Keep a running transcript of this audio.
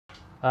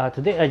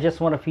Today I just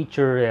want to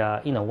feature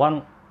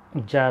one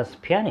jazz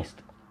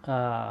pianist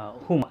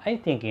whom I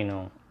think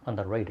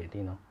underrated,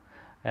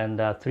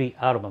 and three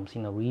albums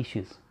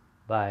reissues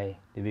by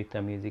the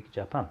Victor Music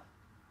Japan.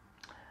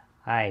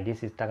 Hi,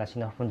 this is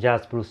Takashino from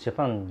Jazz Blues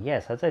Japan.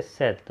 Yes, as I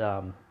said,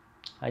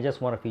 I just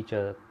want to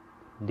feature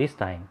this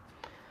time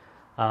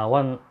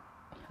a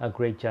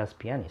great jazz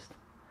pianist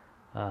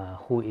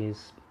who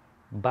is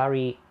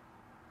Barry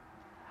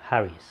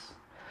Harris.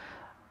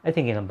 I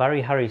think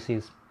Barry Harris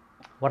is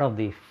one of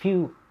the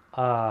few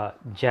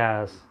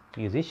jazz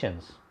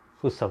musicians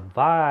who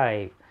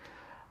survived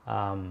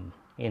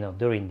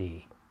during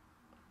the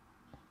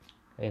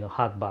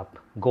hard bop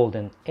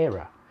golden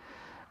era.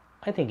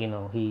 I think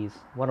he's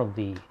one of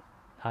the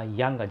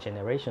younger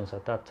generations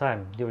at that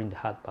time during the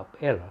hard bop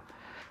era,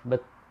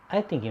 but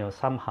I think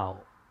somehow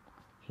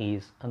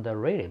he's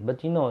underrated. But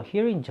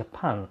here in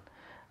Japan,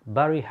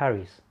 Barry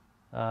Harris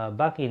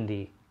back in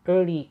the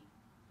early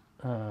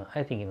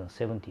I think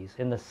 70s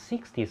and the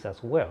 60s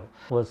as well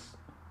was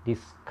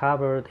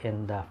discovered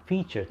and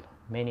featured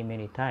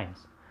many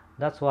times.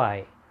 That's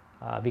why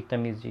Victor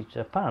Music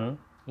Japan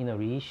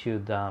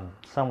reissued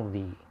some of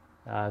the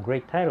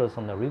great titles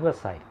on the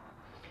Riverside.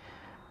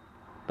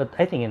 But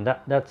I think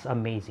that's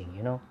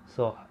amazing,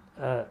 so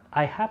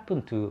I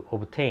happened to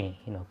obtain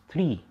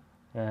three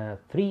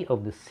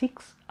of the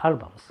 6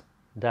 albums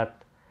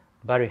that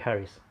Barry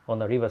Harris on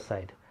the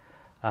Riverside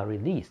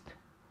released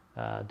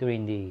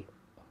during the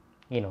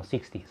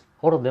 60s.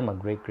 All of them are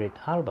great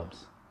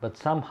albums, but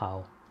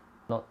somehow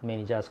not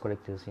many jazz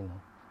collectors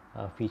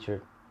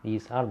featured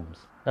these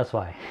albums. That's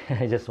why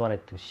I just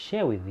wanted to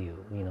share with you.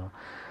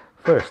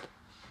 First,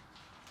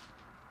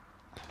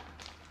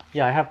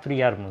 yeah, I have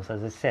 3 albums.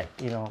 As I said,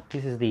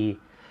 this is the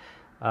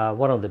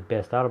one of the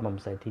best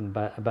albums I think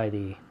by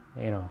the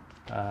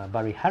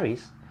Barry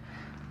Harris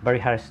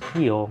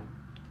trio,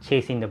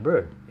 Chasing the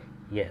Bird.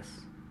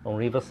 Yes, on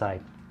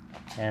Riverside.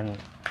 And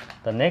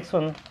the next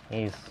one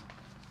is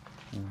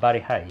Barry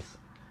Harris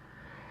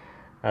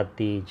at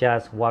the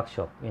Jazz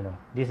Workshop.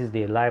 This is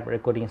the live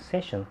recording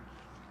session,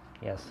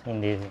 yes, in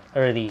the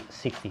early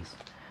 60s.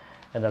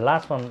 And the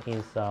last one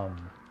is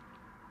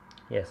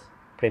yes,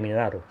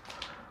 Preliminary.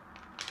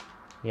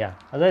 Yeah,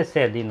 as I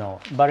said,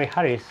 Barry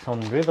Harris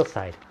on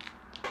Riverside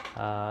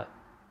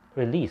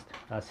released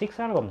 6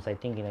 albums, I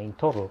think, in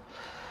total.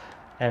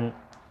 And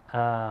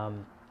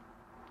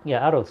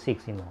yeah, out of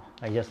 6,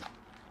 I just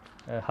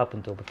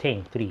happened to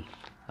obtain 3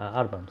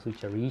 albums,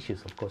 which are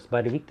reissues, of course,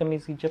 by the Victor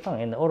Music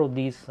Japan, and all of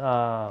these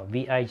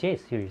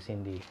VIJ series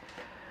in the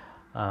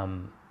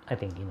I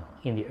think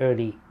in the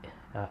early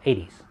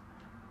 80s.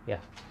 Yeah,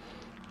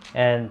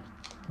 and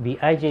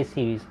VIJ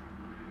series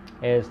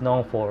is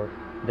known for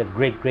the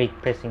great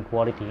pressing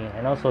quality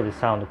and also the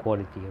sound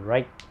quality,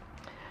 right?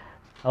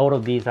 All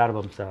of these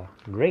albums are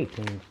great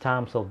in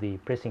terms of the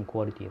pressing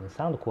quality and the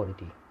sound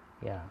quality.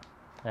 Yeah,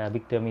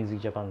 Victor Music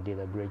Japan did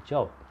a great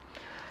job.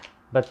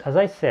 But as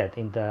I said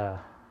in the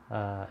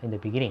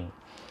beginning,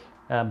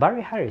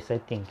 Barry Harris, I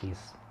think,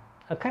 is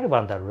a kind of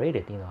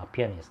underrated, a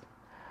pianist.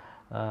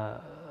 I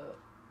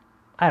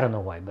don't know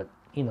why, but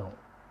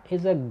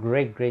he's a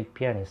great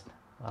pianist,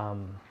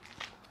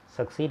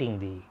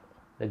 succeeding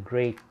the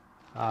great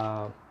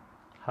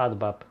hard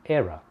bop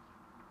era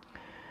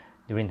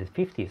during the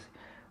 50s,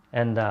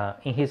 and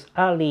in his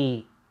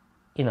early,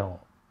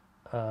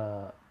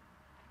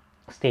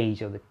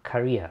 stage of the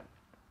career,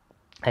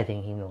 I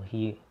think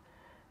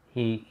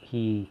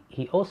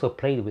he also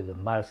played with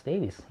Miles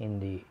Davis in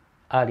the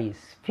early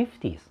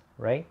 50s,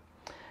 right?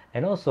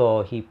 And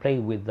also he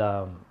played with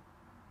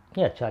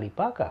Charlie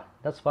Parker.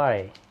 That's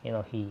why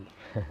he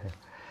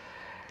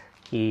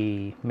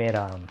he made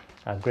a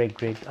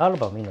great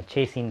album,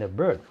 Chasing the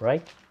Bird,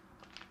 right?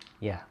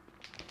 Yeah,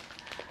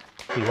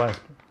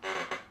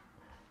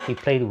 he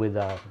played with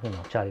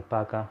Charlie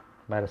Parker,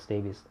 Miles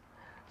Davis,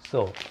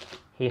 so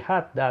he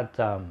had that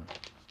the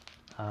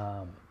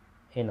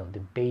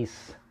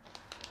bass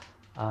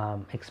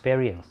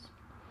experience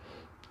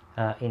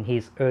in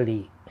his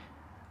early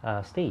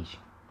stage.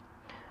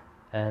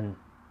 And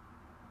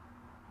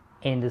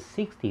in the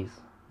 60s,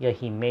 yeah,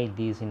 he made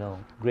these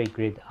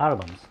great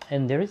albums.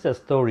 And there is a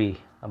story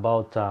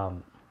about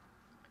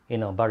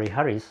Barry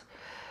Harris.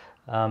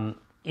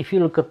 If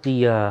you look at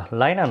the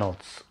liner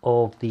notes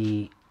of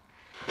the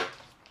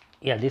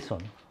this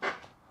one,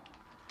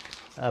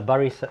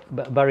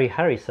 Barry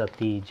Harris at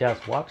the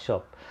Jazz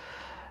Workshop,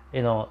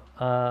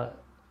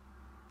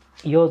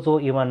 Yozo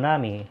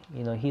Iwanami,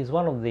 he's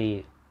one of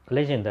the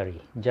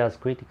legendary jazz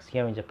critics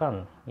here in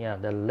Japan. Yeah,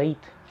 the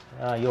late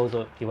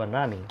Yozo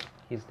Iwanami,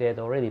 he's dead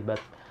already, but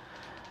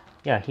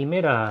yeah, he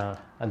made a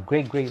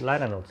great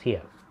liner notes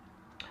here.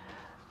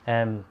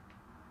 And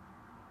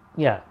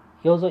yeah,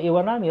 Yozo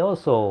Iwanami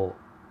also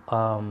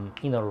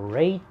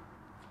rate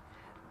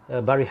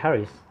Barry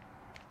Harris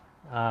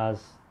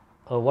as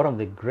one of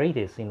the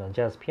greatest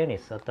jazz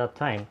pianists at that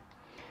time.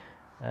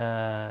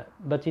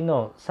 But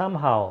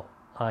somehow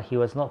he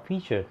was not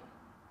featured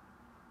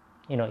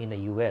in the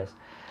US,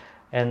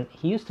 and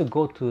he used to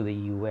go to the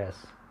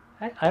US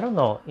I don't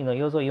know,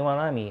 Yozo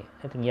Iwanami,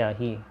 I think, yeah,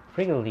 he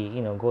frequently,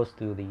 goes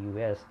to the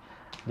US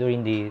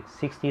during the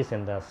 60s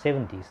and the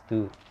 70s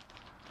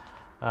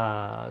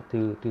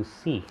to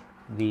see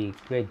the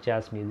great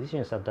jazz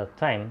musicians at that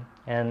time.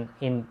 And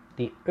in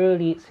the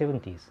early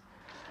 70s,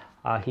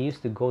 he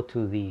used to go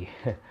to the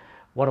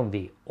one of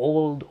the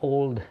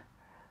old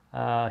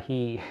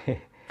he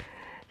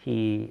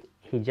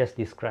he just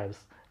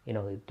describes,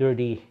 the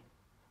dirty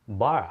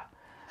bar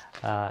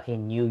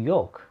in New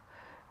York,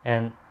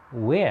 and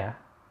where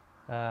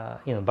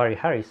Barry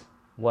Harris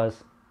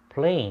was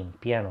playing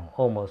piano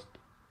almost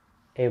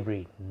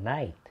every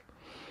night,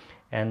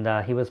 and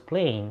he was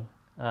playing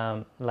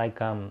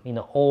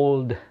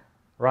old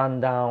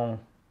rundown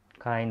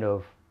kind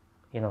of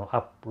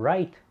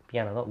upright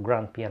piano, not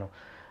grand piano,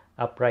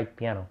 upright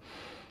piano,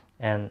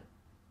 and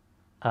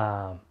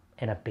a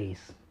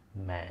bass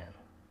man,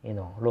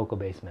 local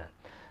bass man.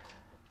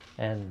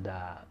 And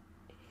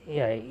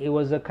yeah, it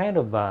was a kind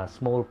of a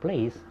small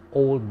place,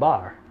 old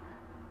bar,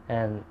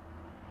 and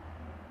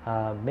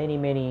many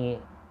maybe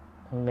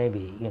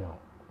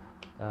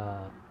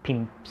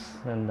pimps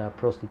and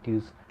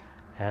prostitutes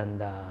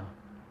and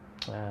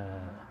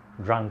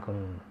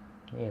drunken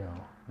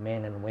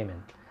men and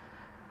women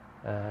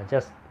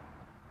just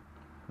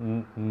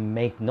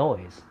make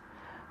noise,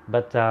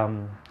 but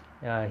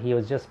he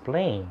was just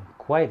playing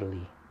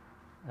quietly,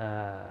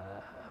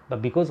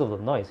 but because of the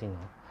noise,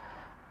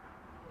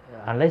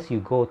 unless you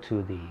go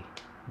to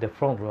the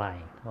front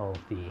line of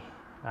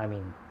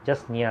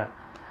just near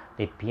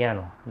the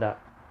piano that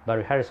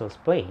Barry Harris was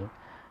playing,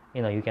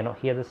 you cannot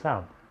hear the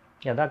sound.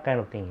 Yeah, that kind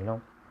of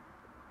thing,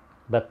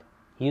 but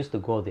he used to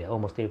go there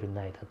almost every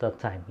night at that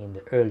time in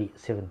the early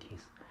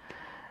 70s.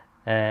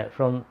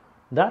 From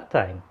that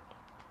time,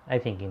 I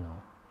think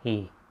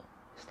he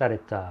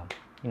started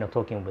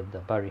talking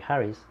with Barry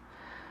Harris,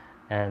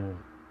 and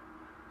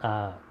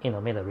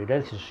made a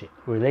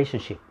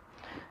relationship,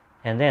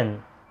 and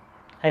then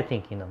I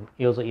think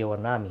Yozo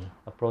Iwanami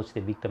approached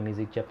the Victor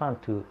Music Japan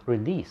to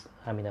release,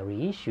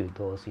 reissue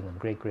those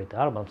great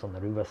albums on the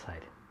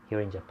Riverside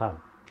here in Japan.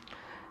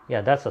 Yeah,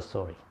 that's a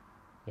story.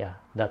 Yeah,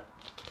 that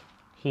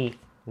he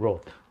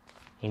wrote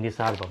in this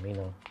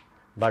album,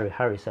 Barry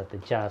Harris at the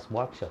Jazz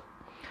Workshop.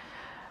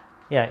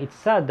 Yeah, it's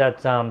sad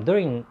that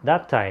during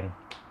that time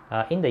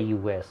in the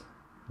US,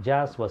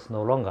 jazz was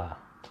no longer,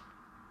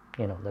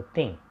 the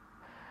thing,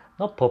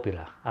 not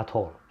popular at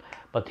all.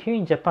 But here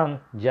in Japan,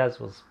 jazz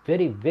was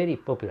very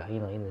popular,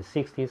 in the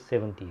 60s,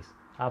 70s,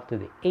 up to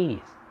the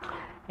 80s.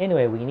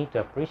 Anyway, we need to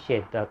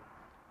appreciate that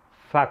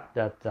fact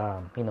that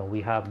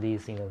we have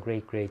these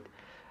great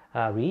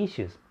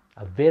reissues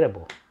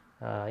available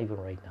even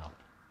right now.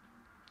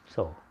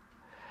 So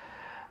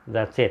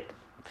that's it.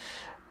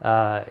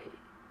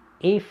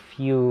 If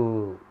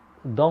you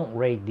don't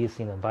rate this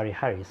Barry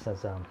Harris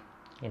as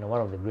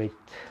one of the great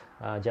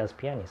jazz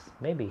pianists,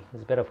 maybe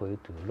it's better for you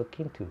to look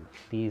into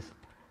these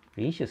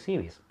reissue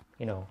series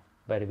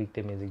by the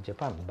Victor Music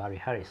Japan, Barry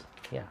Harris.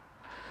 Yeah,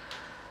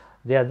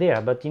 they are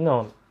there, but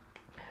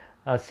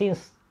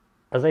since,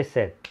 as I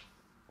said,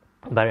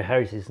 Barry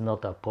Harris is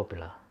not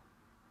popular,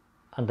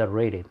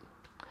 underrated,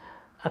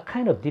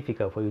 kind of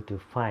difficult for you to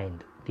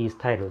find these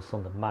titles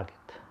on the market,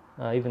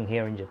 even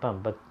here in Japan.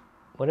 But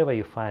whenever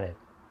you find it,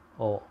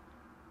 or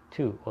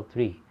 2 or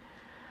 3,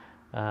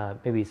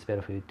 maybe it's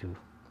better for you to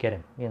get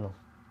them.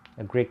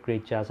 A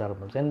great jazz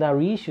albums, and the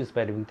reissues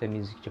by the Victor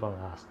Music Japan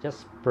are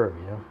just superb.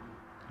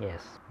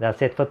 Yes,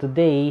 that's it for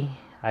today.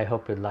 I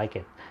hope you like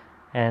it.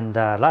 And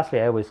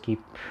lastly, I always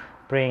keep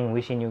praying,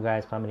 wishing you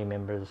guys, family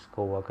members,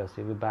 co-workers,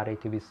 everybody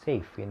to be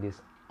safe in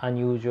this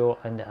unusual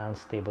and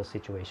unstable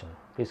situation.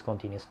 Please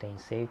continue staying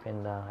safe,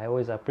 and I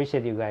always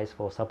appreciate you guys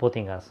for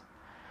supporting us,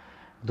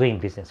 doing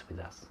business with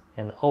us,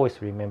 and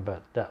always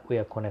remember that we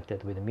are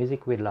connected with the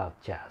music we love,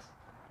 jazz.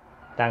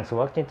 Thanks for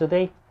watching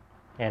today,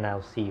 and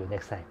I'll see you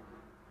next time.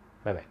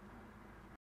 Bye bye.